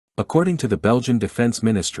According to the Belgian Defence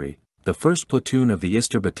Ministry, the 1st Platoon of the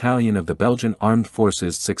Ister Battalion of the Belgian Armed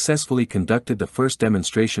Forces successfully conducted the first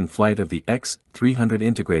demonstration flight of the X-300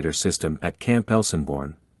 Integrator system at Camp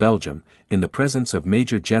Elsenborn, Belgium, in the presence of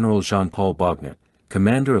Major General Jean-Paul Bognet,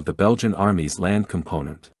 commander of the Belgian Army's land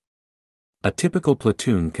component. A typical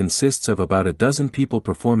platoon consists of about a dozen people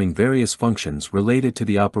performing various functions related to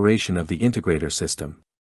the operation of the integrator system.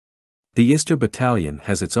 The Ister Battalion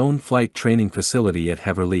has its own flight training facility at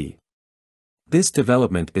Heverlee. This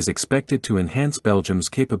development is expected to enhance Belgium's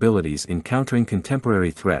capabilities in countering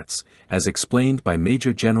contemporary threats, as explained by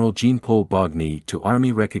Major General Jean-Paul Bognet to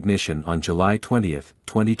Army Recognition on July 20,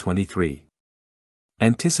 2023.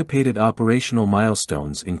 Anticipated operational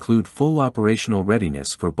milestones include full operational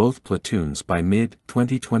readiness for both platoons by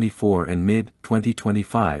mid-2024 and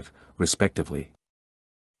mid-2025, respectively.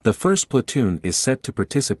 The first platoon is set to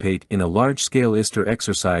participate in a large-scale Ister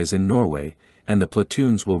exercise in Norway, and the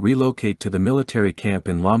platoons will relocate to the military camp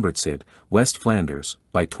in Lambertseid, West Flanders,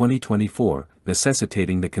 by 2024,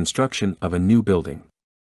 necessitating the construction of a new building.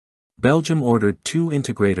 Belgium ordered 2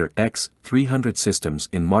 Integrator X-300 systems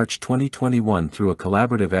in March 2021 through a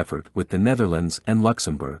collaborative effort with the Netherlands and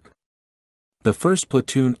Luxembourg. The first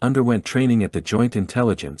platoon underwent training at the Joint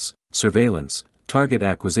Intelligence, Surveillance, Target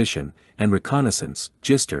Acquisition, and Reconnaissance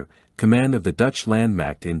 (JISTER) command of the Dutch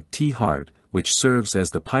Landmacht in T Hard, which serves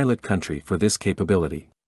as the pilot country for this capability.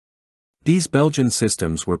 These Belgian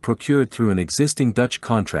systems were procured through an existing Dutch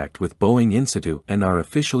contract with Boeing in situ and are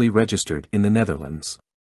officially registered in the Netherlands.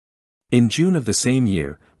 In June of the same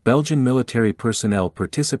year, Belgian military personnel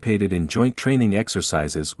participated in joint training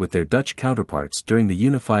exercises with their Dutch counterparts during the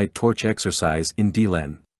Unified Torch exercise in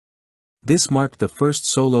Deelen. This marked the first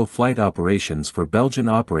solo flight operations for Belgian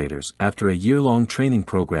operators after a year-long training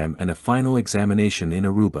program and a final examination in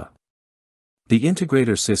Aruba. The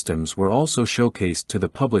integrator systems were also showcased to the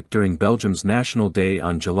public during Belgium's National Day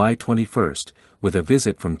on July 21, with a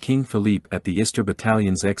visit from King Philippe at the Ister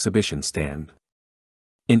Battalion's exhibition stand.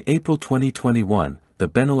 In April 2021, the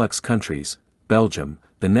Benelux countries, Belgium,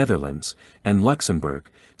 the Netherlands, and Luxembourg,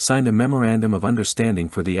 signed a Memorandum of Understanding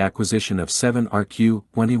for the acquisition of 7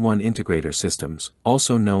 RQ-21 integrator systems,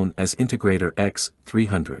 also known as Integrator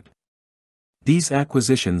X-300. These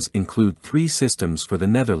acquisitions include 3 systems for the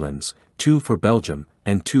Netherlands, 2 for Belgium,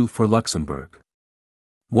 and 2 for Luxembourg.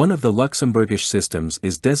 One of the Luxembourgish systems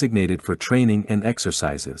is designated for training and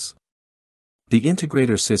exercises. The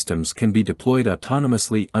integrator systems can be deployed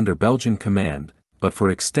autonomously under Belgian command, but for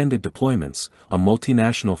extended deployments, a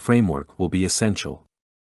multinational framework will be essential.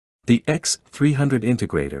 The X-300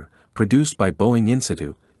 Integrator, produced by Boeing in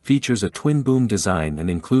situ, features a twin-boom design and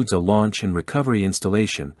includes a launch and recovery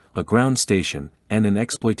installation, a ground station, and an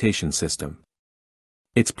exploitation system.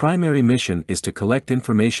 Its primary mission is to collect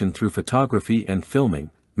information through photography and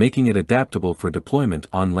filming, making it adaptable for deployment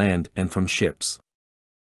on land and from ships.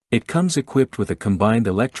 It comes equipped with a combined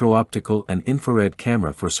electro-optical and infrared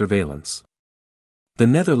camera for surveillance. The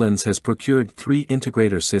Netherlands has procured 3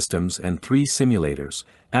 integrator systems and 3 simulators,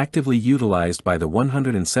 actively utilized by the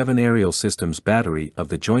 107 Aerial Systems Battery of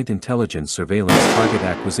the Joint Intelligence Surveillance Target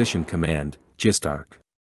Acquisition Command, JISTARC.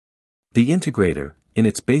 The integrator, in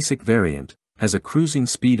its basic variant, has a cruising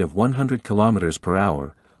speed of 100 km per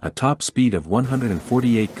hour, a top speed of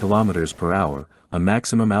 148 km per hour, a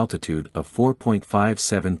maximum altitude of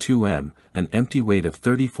 4.572 m, an empty weight of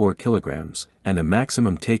 34 kg, and a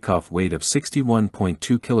maximum takeoff weight of 61.2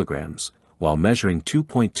 kg, while measuring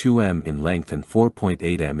 2.2 m in length and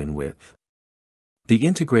 4.8 m in width. The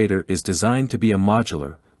integrator is designed to be a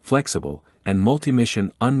modular, flexible, and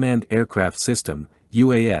multi-mission unmanned aircraft system,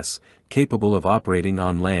 UAS, capable of operating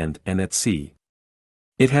on land and at sea.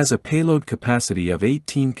 It has a payload capacity of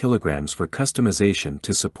 18 kg for customization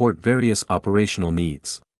to support various operational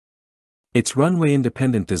needs. Its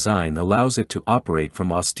runway-independent design allows it to operate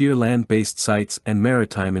from austere land-based sites and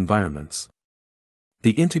maritime environments.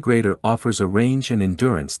 The integrator offers a range and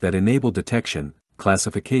endurance that enable detection,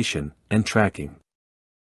 classification, and tracking.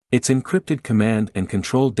 Its encrypted command and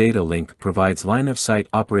control data link provides line-of-sight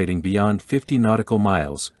operating beyond 50 nautical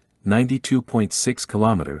miles, 92.6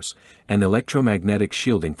 kilometers, and electromagnetic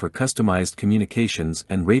shielding for customized communications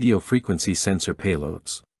and radio frequency sensor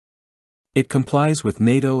payloads. It complies with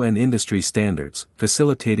NATO and industry standards,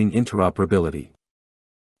 facilitating interoperability.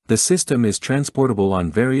 The system is transportable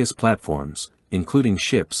on various platforms, including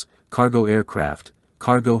ships, cargo aircraft,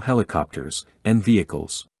 cargo helicopters, and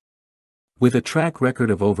vehicles. With a track record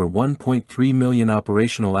of over 1.3 million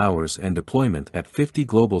operational hours and deployment at 50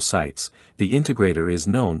 global sites, the integrator is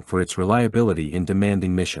known for its reliability in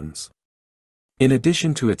demanding missions. In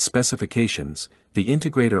addition to its specifications, the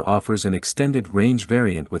Integrator offers an extended range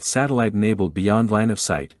variant with satellite-enabled beyond line of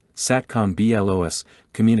sight, SATCOM BLOS,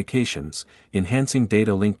 communications, enhancing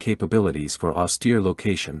data link capabilities for austere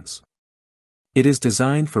locations. It is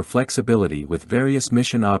designed for flexibility with various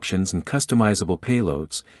mission options and customizable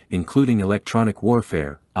payloads, including electronic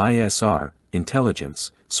warfare, ISR,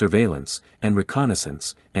 intelligence, surveillance, and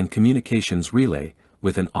reconnaissance, and communications relay,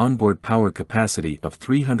 with an onboard power capacity of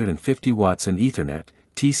 350 watts and Ethernet,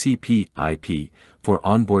 TCP/IP, for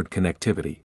onboard connectivity.